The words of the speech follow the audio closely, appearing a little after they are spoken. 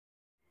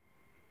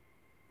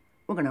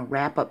We're going to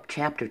wrap up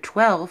Chapter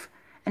 12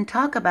 and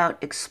talk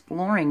about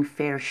exploring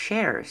fair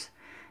shares.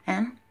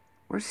 And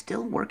we're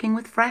still working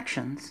with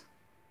fractions.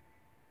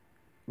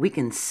 We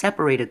can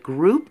separate a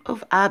group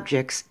of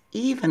objects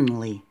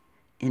evenly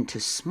into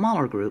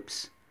smaller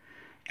groups.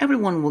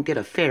 Everyone will get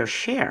a fair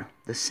share,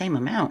 the same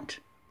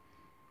amount.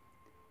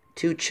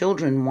 Two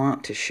children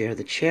want to share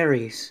the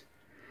cherries.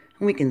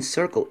 We can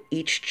circle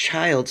each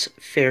child's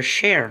fair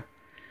share.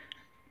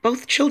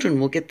 Both children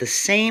will get the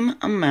same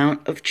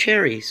amount of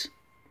cherries.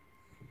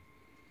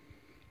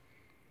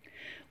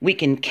 We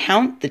can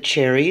count the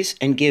cherries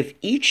and give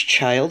each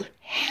child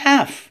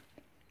half.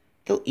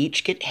 They'll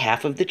each get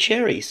half of the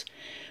cherries.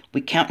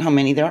 We count how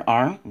many there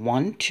are.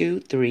 1, 2,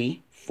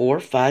 3, 4,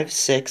 5,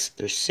 6.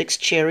 There's 6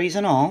 cherries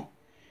in all.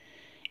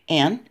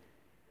 And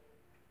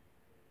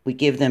we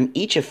give them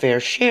each a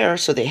fair share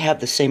so they have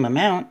the same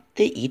amount.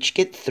 They each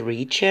get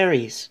 3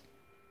 cherries.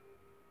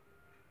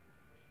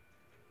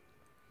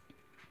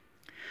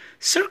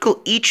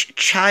 Circle each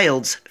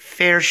child's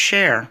fair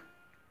share.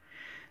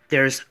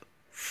 There's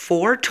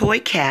 4 toy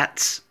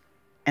cats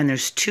and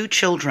there's 2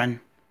 children.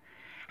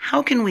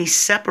 How can we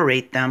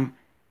separate them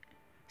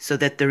so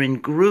that they're in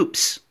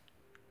groups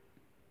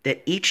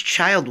that each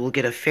child will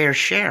get a fair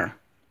share?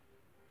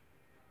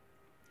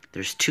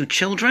 There's 2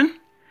 children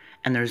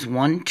and there's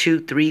 1, 2,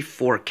 3,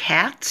 4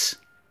 cats.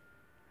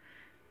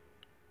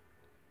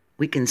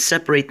 We can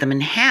separate them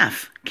in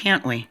half,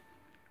 can't we?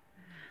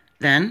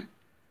 Then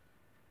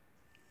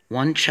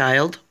one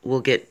child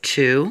will get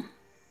 2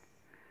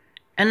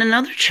 and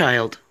another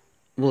child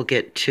will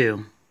get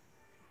 2.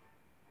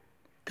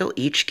 They'll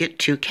each get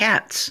 2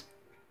 cats.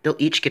 They'll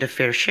each get a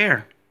fair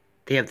share.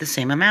 They have the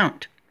same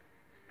amount.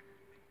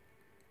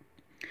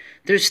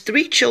 There's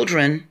 3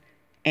 children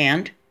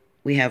and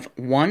we have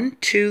 1,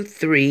 2,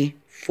 3,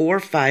 4,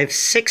 5,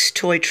 6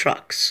 toy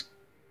trucks.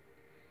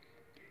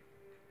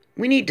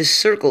 We need to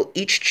circle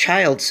each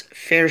child's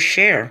fair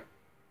share.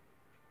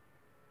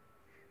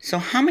 So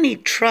how many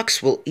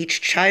trucks will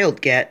each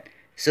child get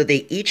so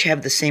they each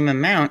have the same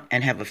amount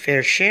and have a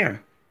fair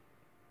share?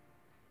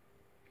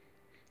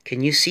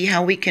 Can you see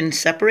how we can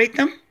separate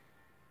them?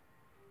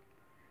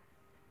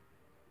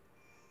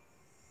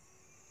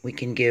 We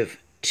can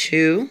give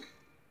 2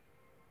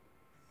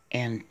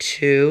 and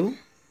 2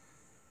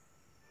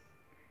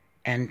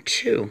 and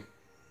 2.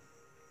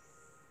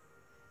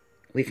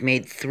 We've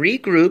made 3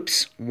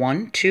 groups,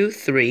 1, 2,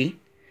 3,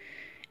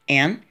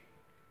 and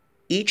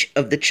each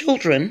of the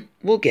children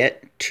will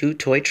get 2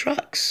 toy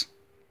trucks.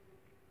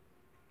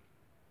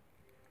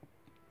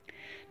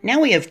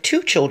 Now we have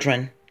 2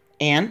 children,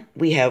 and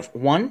we have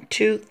 1,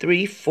 2,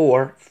 3,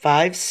 4,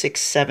 5,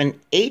 6,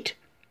 7, 8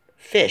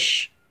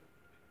 fish.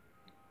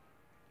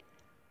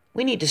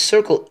 We need to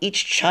circle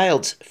each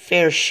child's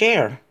fair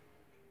share.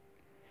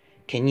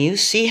 Can you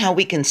see how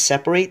we can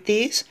separate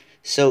these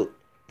so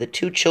the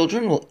 2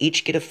 children will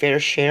each get a fair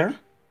share?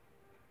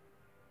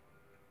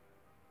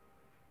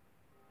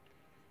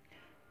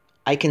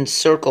 I can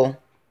circle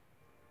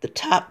the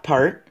top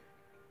part,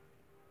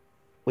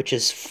 which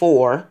is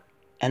 4,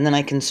 and then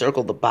I can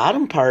circle the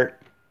bottom part,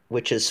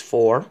 which is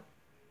 4,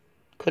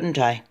 couldn't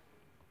I?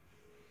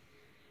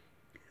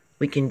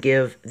 We can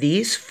give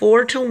these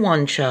 4 to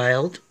one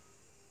child,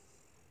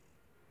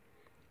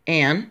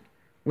 and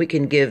we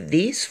can give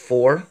these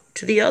 4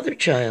 to the other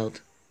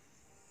child.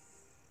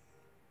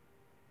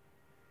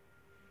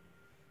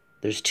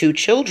 There's 2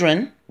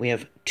 children, we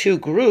have 2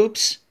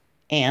 groups,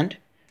 and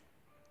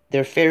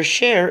their fair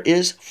share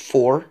is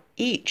 4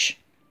 each.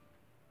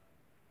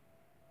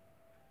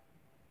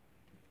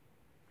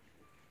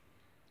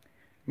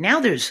 Now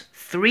there's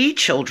 3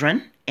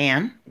 children,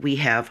 and we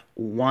have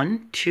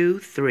 1, 2,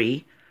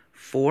 3,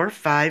 4,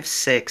 5,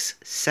 6,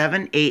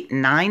 7, 8,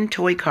 9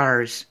 toy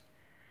cars.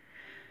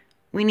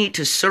 We need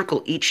to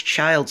circle each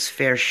child's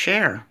fair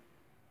share.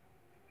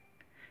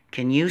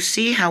 Can you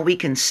see how we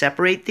can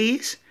separate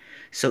these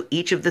so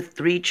each of the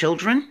 3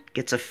 children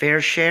gets a fair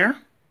share?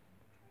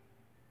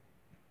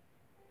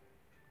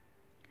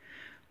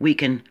 We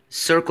can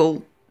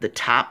circle the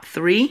top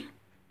 3,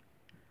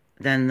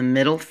 then the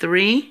middle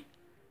 3,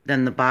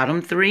 then the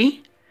bottom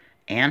 3,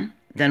 and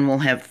then we'll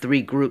have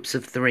 3 groups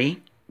of 3,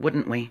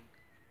 wouldn't we?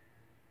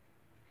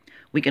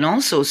 We can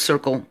also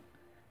circle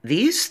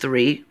these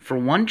 3 for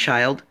one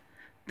child,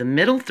 the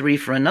middle 3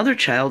 for another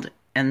child,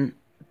 and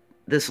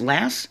this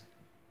last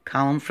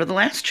column for the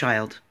last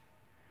child.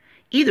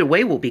 Either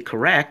way will be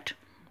correct.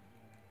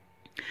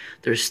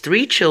 There's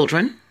 3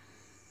 children.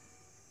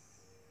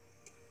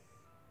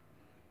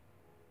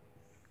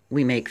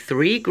 We make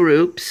 3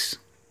 groups.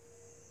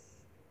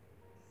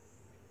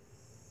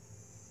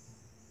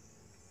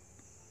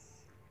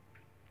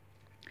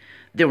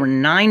 There were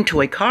 9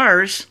 toy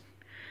cars.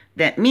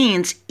 That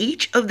means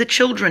each of the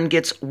children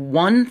gets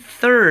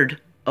 1/3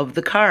 of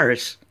the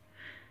cars.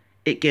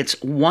 It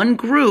gets 1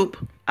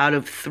 group out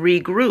of 3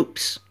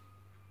 groups.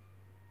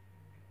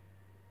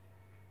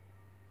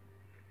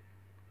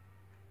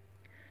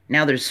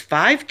 Now there's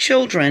 5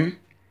 children,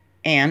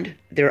 and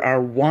there are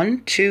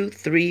 1, 2,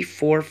 3,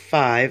 4,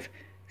 5,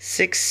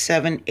 6,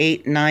 7,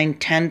 8, 9,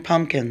 10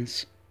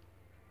 pumpkins.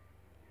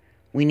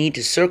 We need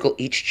to circle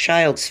each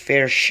child's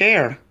fair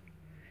share.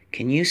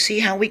 Can you see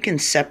how we can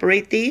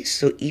separate these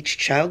so each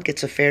child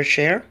gets a fair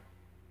share?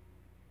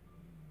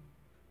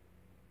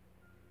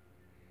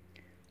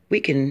 We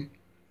can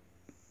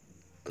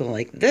go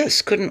like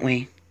this, couldn't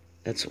we?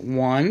 That's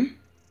 1,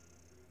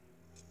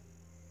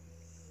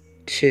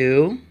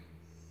 2,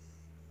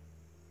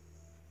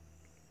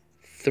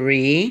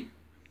 3,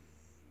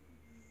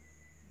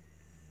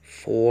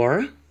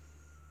 4,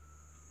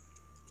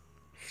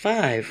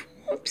 5.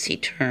 Whoops, he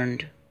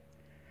turned.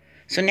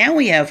 So now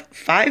we have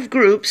 5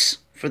 groups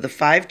for the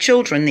 5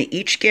 children. They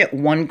each get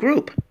 1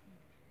 group.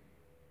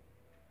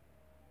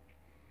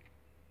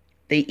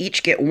 They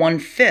each get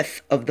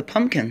 1/5 of the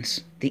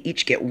pumpkins. They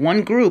each get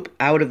 1 group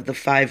out of the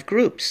 5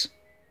 groups.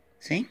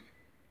 See?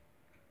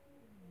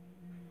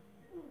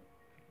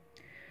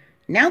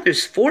 Now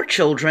there's 4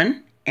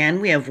 children,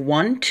 and we have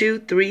 1, 2,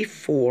 3,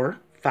 4,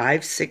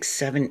 5, 6,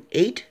 7,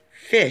 8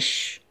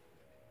 fish.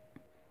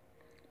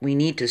 We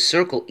need to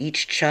circle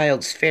each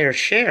child's fair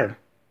share.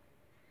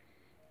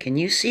 Can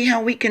you see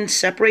how we can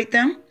separate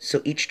them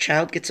so each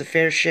child gets a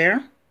fair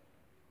share?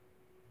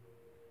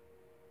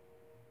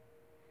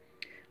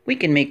 We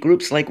can make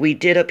groups like we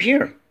did up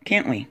here,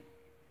 can't we?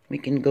 We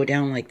can go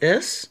down like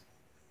this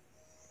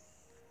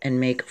and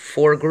make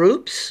 4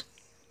 groups,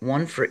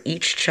 1 for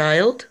each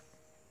child.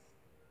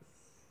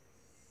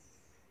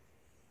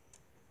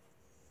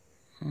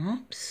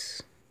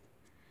 Oops.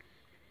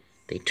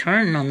 They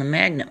turn on the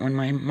magnet when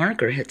my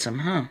marker hits them,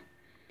 huh?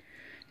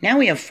 Now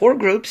we have 4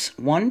 groups,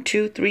 1,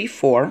 2, 3,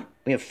 4.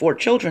 We have 4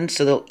 children,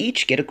 so they'll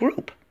each get a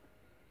group.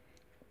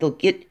 They'll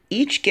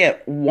each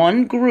get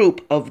 1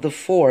 group of the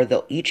 4.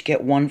 They'll each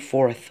get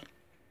 1/4.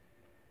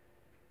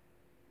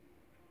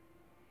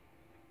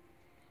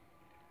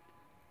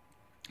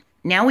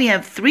 Now we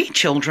have 3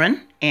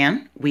 children,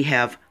 and we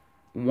have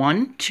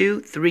 1,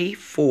 2, 3,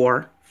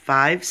 4,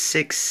 5,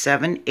 6,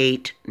 7,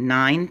 8,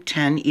 9,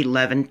 10,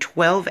 11,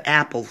 12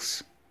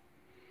 apples.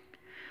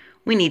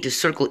 We need to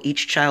circle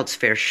each child's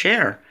fair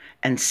share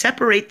and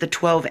separate the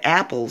 12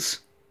 apples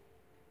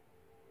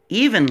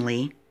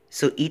evenly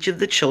so each of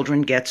the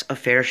children gets a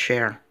fair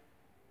share.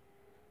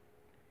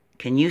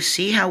 Can you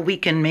see how we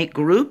can make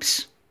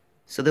groups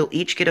so they'll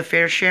each get a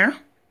fair share?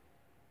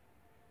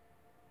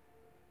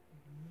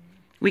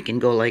 We can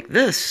go like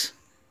this.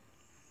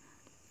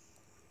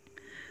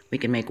 We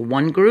can make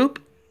 1 group,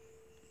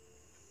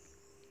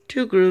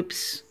 2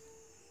 groups,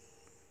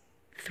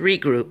 3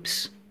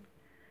 groups.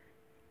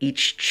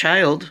 Each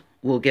child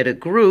will get a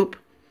group.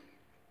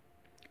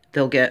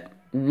 They'll get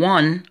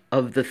 1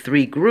 of the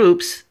 3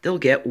 groups. They'll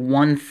get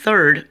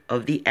 1/3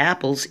 of the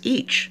apples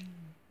each.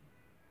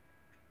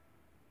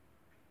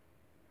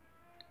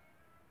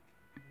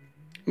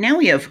 Now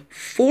we have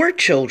 4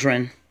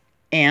 children,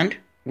 and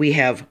we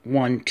have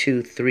 1,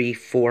 2, 3,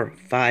 4,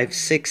 5,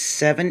 6,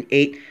 7,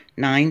 8,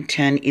 9,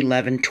 10,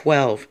 11,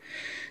 12.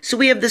 So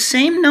we have the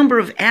same number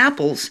of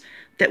apples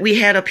that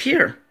we had up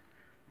here.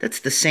 That's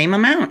the same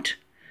amount.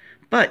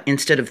 But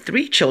instead of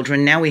 3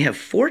 children, now we have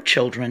 4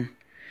 children.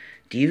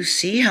 Do you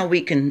see how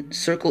we can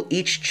circle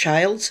each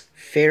child's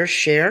fair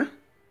share?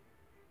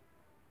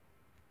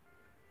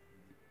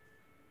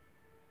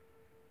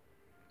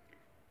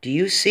 Do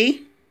you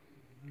see?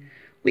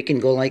 We can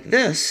go like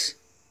this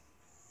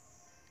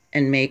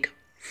and make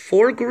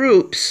 4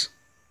 groups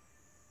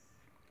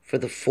for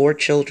the 4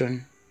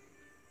 children.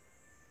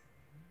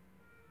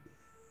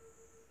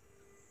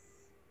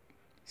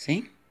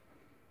 See?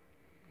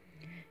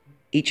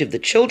 Each of the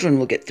children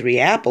will get 3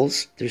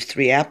 apples. There's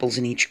 3 apples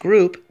in each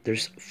group.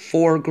 There's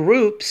 4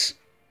 groups.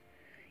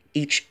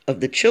 Each of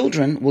the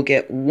children will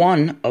get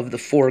 1 of the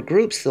 4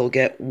 groups. They'll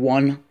get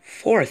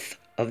 1/4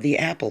 of the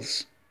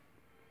apples.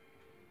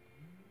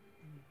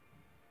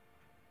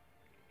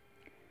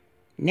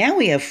 Now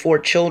we have 4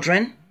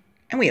 children,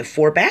 and we have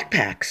 4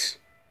 backpacks.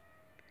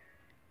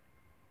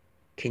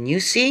 Can you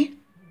see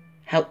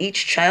how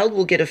each child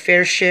will get a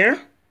fair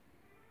share?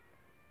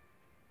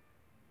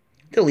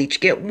 They'll each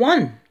get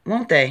 1,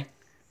 won't they?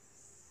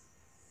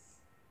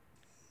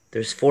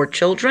 There's 4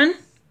 children.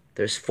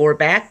 There's 4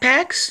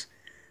 backpacks.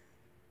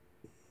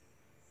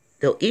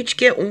 They'll each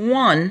get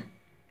 1,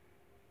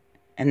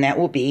 and that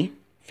will be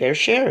fair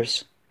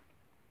shares.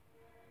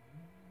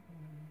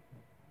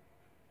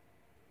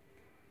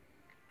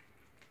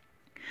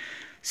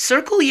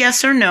 Circle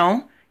yes or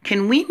no.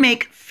 Can we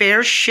make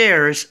fair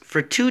shares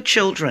for 2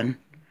 children?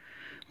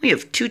 We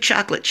have 2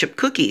 chocolate chip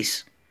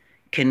cookies.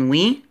 Can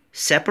we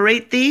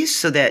separate these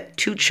so that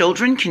 2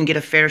 children can get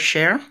a fair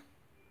share?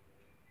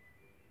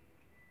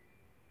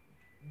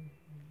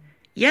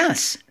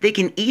 Yes, they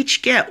can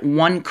each get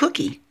 1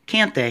 cookie,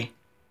 can't they?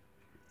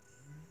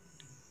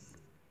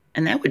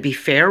 And that would be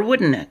fair,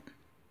 wouldn't it?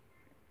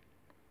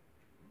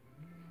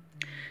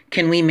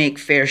 Can we make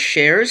fair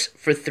shares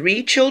for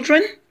 3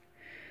 children?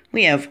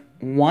 We have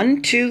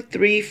 1, 2,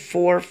 3,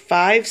 4,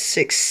 5,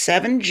 6,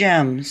 7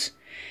 gems,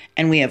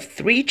 and we have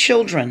 3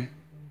 children.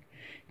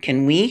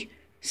 Can we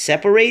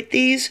separate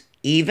these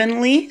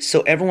evenly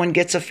so everyone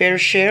gets a fair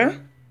share?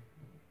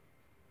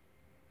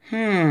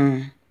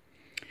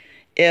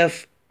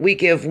 If we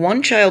give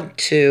one child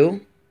 2,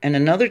 and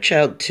another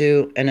child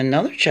 2, and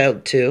another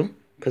child 2,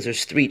 because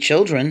there's 3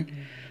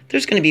 children,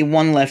 there's going to be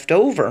 1 left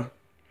over.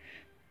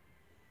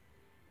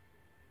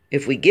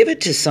 If we give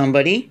it to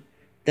somebody,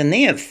 then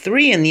they have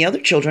 3 and the other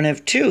children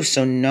have 2.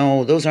 So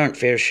no, those aren't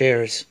fair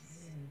shares.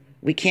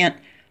 We can't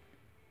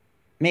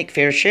make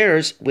fair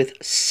shares with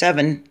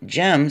 7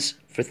 gems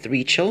for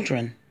 3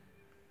 children.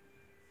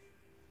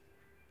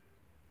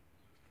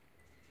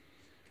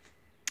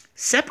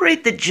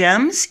 Separate the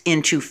gems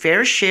into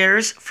fair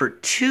shares for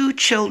 2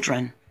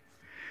 children.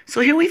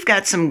 So here we've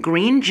got some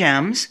green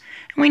gems,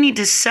 and we need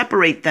to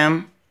separate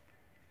them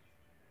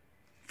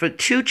for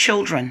 2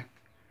 children.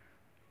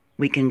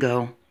 We can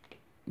go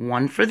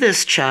 1 for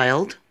this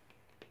child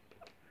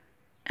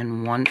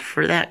and 1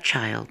 for that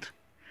child.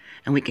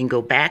 And we can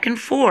go back and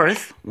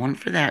forth, 1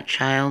 for that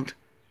child,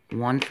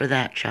 1 for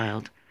that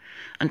child,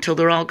 until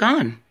they're all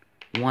gone.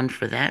 1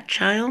 for that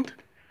child,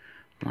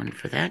 1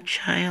 for that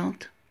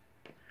child,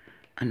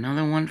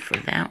 another 1 for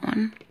that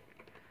one,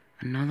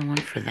 another 1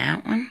 for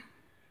that one,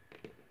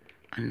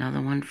 another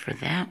 1 for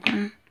that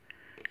one,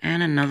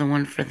 and another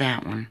 1 for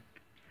that one.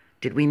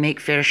 Did we make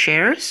fair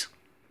shares?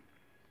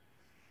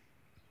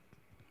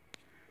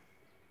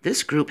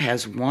 This group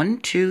has 1,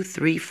 2,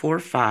 3, 4,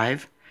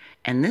 5,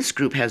 and this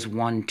group has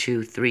 1,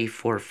 2, 3,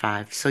 4,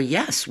 5. So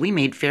yes, we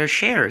made fair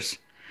shares.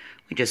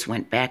 We just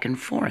went back and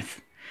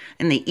forth.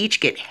 And they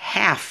each get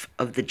half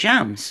of the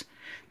gems.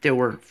 There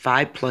were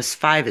 5 plus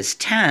 5 is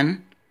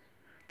 10.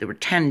 There were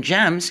 10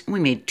 gems, and we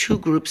made 2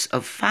 groups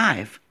of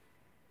 5.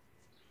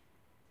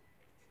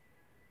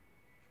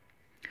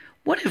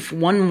 What if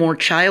one more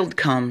child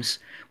comes?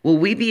 Will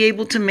we be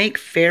able to make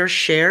fair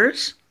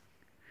shares?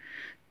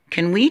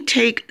 Can we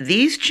take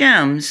these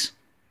gems,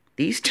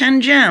 these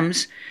 10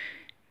 gems,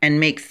 and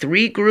make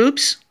 3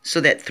 groups so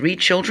that 3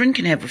 children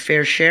can have a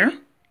fair share?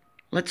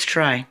 Let's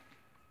try.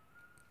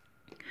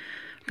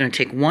 I'm going to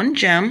take 1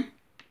 gem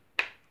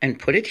and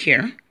put it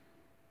here.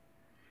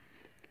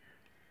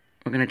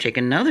 We're going to take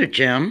another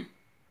gem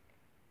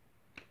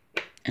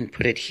and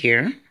put it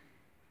here.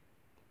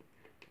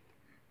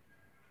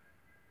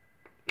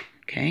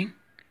 Okay,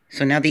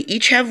 so now they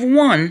each have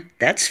 1.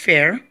 That's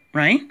fair,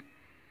 right?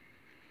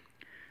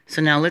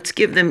 So now let's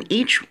give them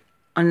each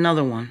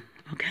another one,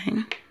 okay?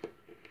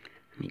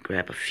 Let me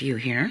grab a few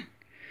here.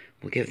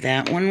 We'll give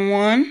that one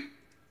 1,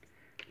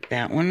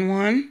 that one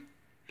 1,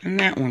 and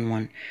that one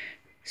 1.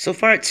 So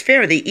far it's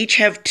fair. They each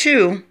have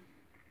 2.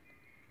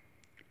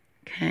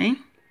 Okay,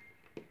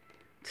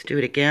 let's do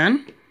it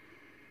again.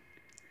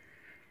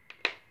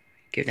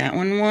 Give that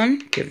one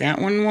 1, give that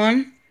one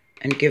 1,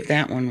 and give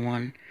that one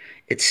 1.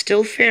 It's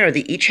still fair.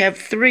 They each have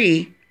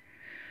 3.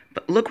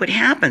 But look what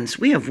happens.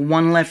 We have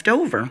 1 left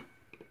over.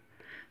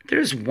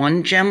 There's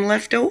 1 gem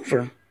left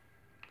over.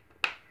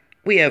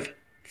 We have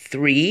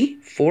 3,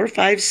 4,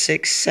 5,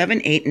 6,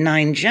 7, 8,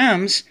 9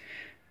 gems,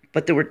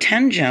 but there were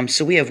 10 gems,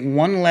 so we have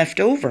 1 left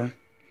over.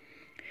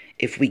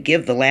 If we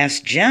give the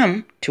last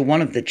gem to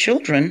one of the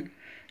children,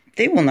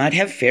 they will not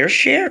have fair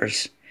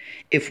shares.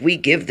 If we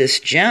give this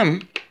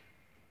gem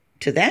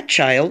to that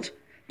child,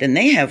 then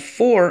they have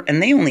 4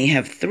 and they only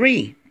have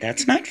 3.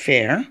 That's not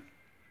fair.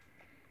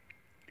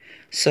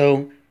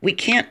 So we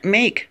can't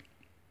make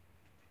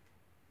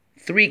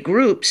 3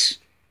 groups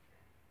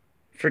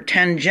for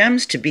 10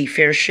 gems to be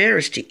fair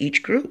shares to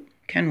each group,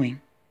 can we?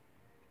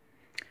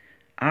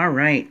 All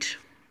right.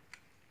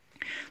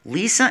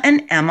 Lisa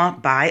and Emma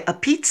buy a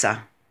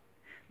pizza.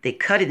 They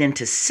cut it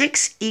into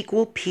 6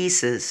 equal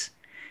pieces.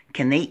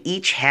 Can they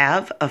each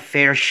have a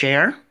fair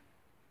share?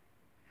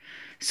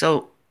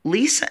 So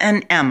Lisa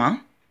and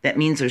Emma, that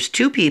means there's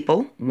 2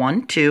 people,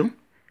 1, 2.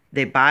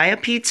 They buy a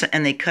pizza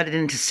and they cut it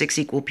into 6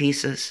 equal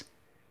pieces.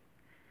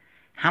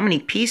 How many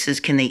pieces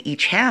can they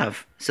each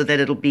have so that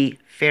it'll be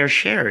fair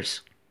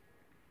shares?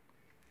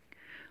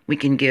 We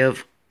can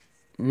give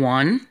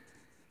 1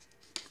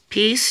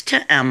 piece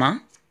to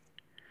Emma.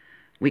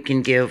 We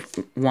can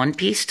give 1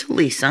 piece to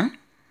Lisa.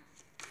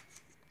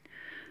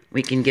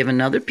 We can give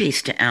another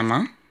piece to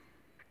Emma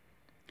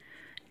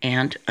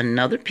and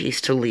another piece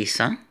to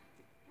Lisa.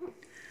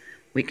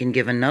 We can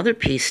give another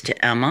piece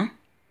to Emma,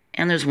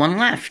 and there's 1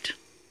 left.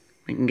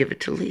 We can give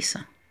it to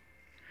Lisa.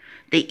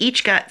 They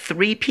each got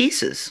 3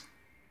 pieces.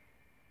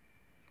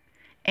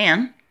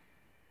 And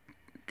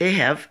they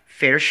have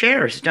fair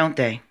shares, don't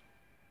they?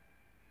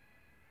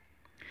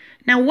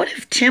 Now, what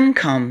if Tim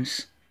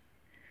comes?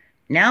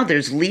 Now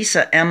there's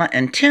Lisa, Emma,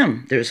 and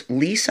Tim. There's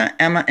Lisa,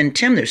 Emma, and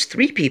Tim. There's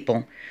 3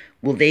 people.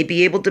 Will they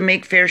be able to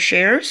make fair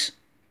shares?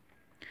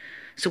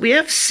 So we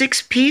have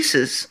 6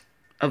 pieces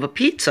of a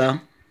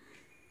pizza.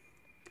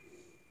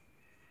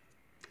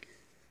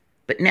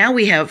 But now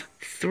we have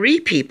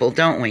 3 people,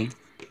 don't we?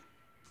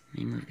 Let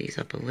me move these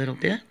up a little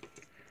bit.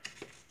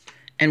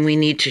 And we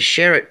need to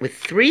share it with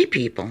 3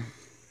 people.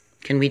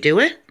 Can we do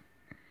it?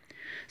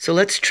 So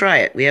let's try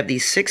it. We have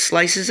these 6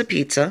 slices of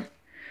pizza.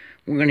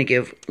 We're going to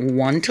give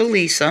 1 to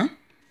Lisa.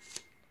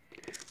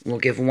 We'll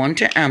give 1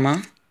 to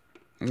Emma.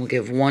 And we'll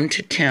give 1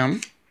 to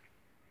Tim.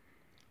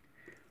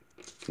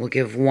 We'll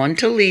give 1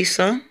 to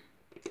Lisa.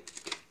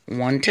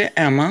 1 to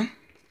Emma.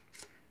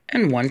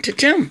 and 1 to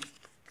Tim.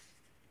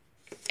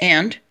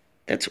 And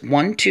that's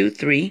 1, 2,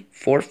 3,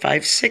 4,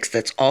 5, 6.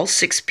 That's all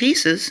 6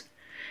 pieces.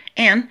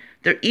 And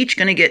they're each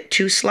going to get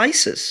 2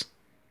 slices.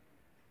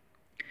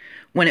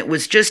 When it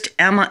was just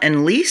Emma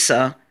and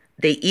Lisa,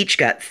 they each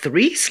got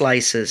 3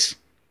 slices.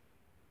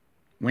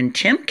 When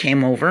Tim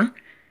came over,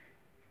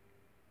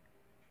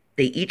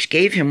 they each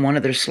gave him one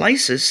of their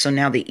slices, so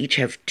now they each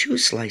have 2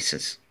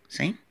 slices.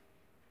 See?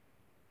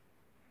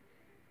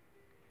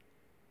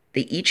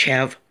 They each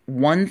have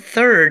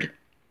 1/3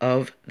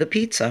 of the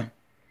pizza.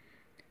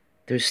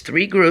 There's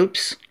 3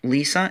 groups,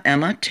 Lisa,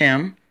 Emma,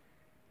 Tim,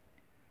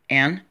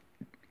 and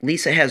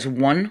Lisa has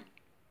 1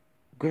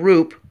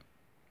 group,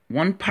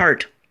 1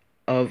 part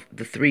of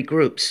the 3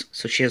 groups,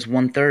 so she has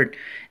 1/3.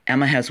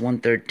 Emma has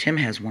 1/3, Tim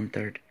has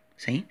 1/3,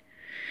 see?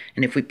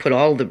 And if we put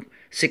all the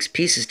 6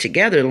 pieces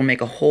together, it'll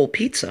make a whole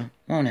pizza,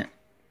 won't it?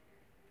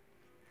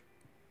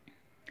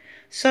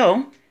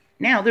 So,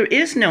 now there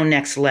is no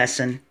next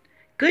lesson.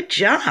 Good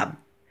job!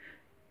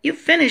 You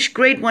finished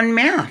grade 1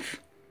 math.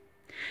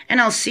 And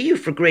I'll see you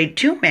for grade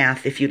 2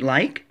 math if you'd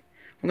like.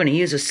 We're going to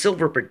use a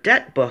Silver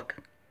Burdette book.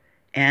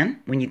 And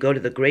when you go to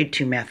the grade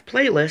 2 math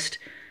playlist,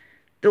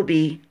 there'll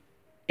be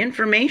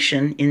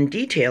information in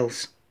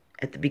details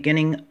at the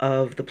beginning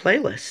of the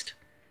playlist.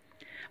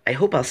 I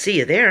hope I'll see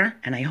you there,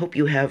 and I hope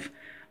you have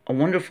a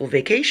wonderful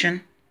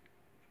vacation.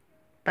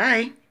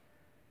 Bye.